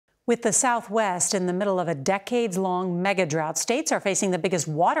With the Southwest in the middle of a decades-long mega drought, states are facing the biggest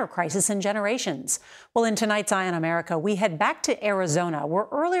water crisis in generations. Well, in tonight's Eye on America, we head back to Arizona, where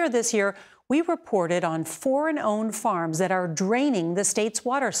earlier this year we reported on foreign-owned farms that are draining the state's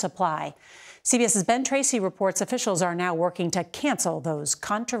water supply. CBS's Ben Tracy reports officials are now working to cancel those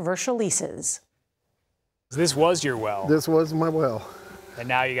controversial leases. This was your well. This was my well. And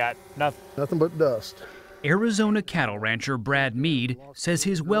now you got nothing. Nothing but dust. Arizona cattle rancher Brad Mead says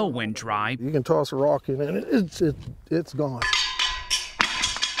his well went dry. You can toss a rock in it, it's gone.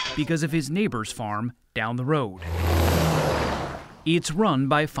 Because of his neighbor's farm down the road. It's run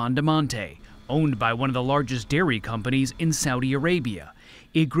by Fondamonte, owned by one of the largest dairy companies in Saudi Arabia.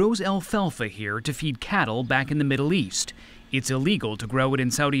 It grows alfalfa here to feed cattle back in the Middle East. It's illegal to grow it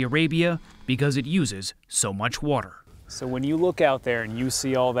in Saudi Arabia because it uses so much water. So when you look out there and you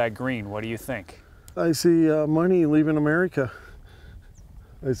see all that green, what do you think? I see money leaving America.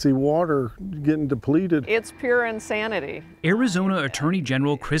 I see water getting depleted. It's pure insanity. Arizona Attorney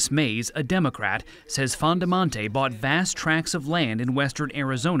General Chris Mays, a Democrat, says Fondamonte bought vast tracts of land in western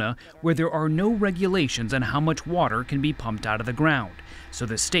Arizona where there are no regulations on how much water can be pumped out of the ground, so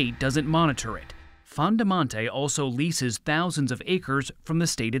the state doesn't monitor it. Fondamonte also leases thousands of acres from the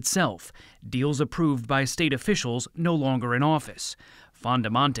state itself, deals approved by state officials no longer in office.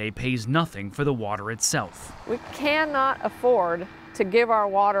 Fondamonte pays nothing for the water itself. We cannot afford to give our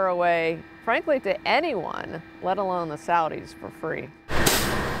water away, frankly, to anyone, let alone the Saudis, for free.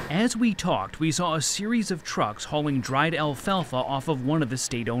 As we talked, we saw a series of trucks hauling dried alfalfa off of one of the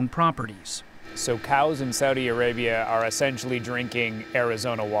state-owned properties. So cows in Saudi Arabia are essentially drinking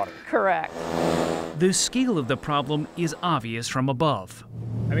Arizona water. Correct. The scale of the problem is obvious from above.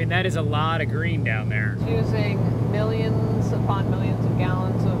 I mean, that is a lot of green down there. Using millions upon millions of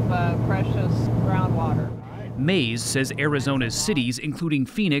gallons of precious groundwater. Mays says Arizona's cities, including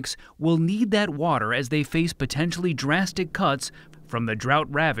Phoenix, will need that water as they face potentially drastic cuts from the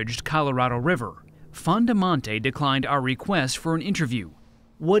drought-ravaged Colorado River. Fondamonte declined our request for an interview.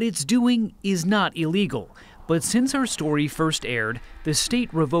 What it's doing is not illegal, but since our story first aired, the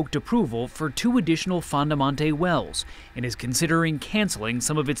state revoked approval for 2 additional Fondamonte wells and is considering canceling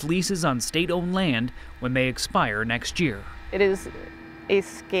some of its leases on state-owned land when they expire next year. It is a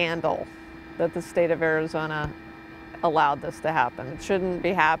scandal that the state of Arizona allowed this to happen. It shouldn't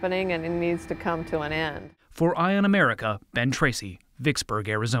be happening, and it needs to come to an end. For Eye on America, Ben Tracy, Vicksburg,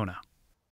 Arizona.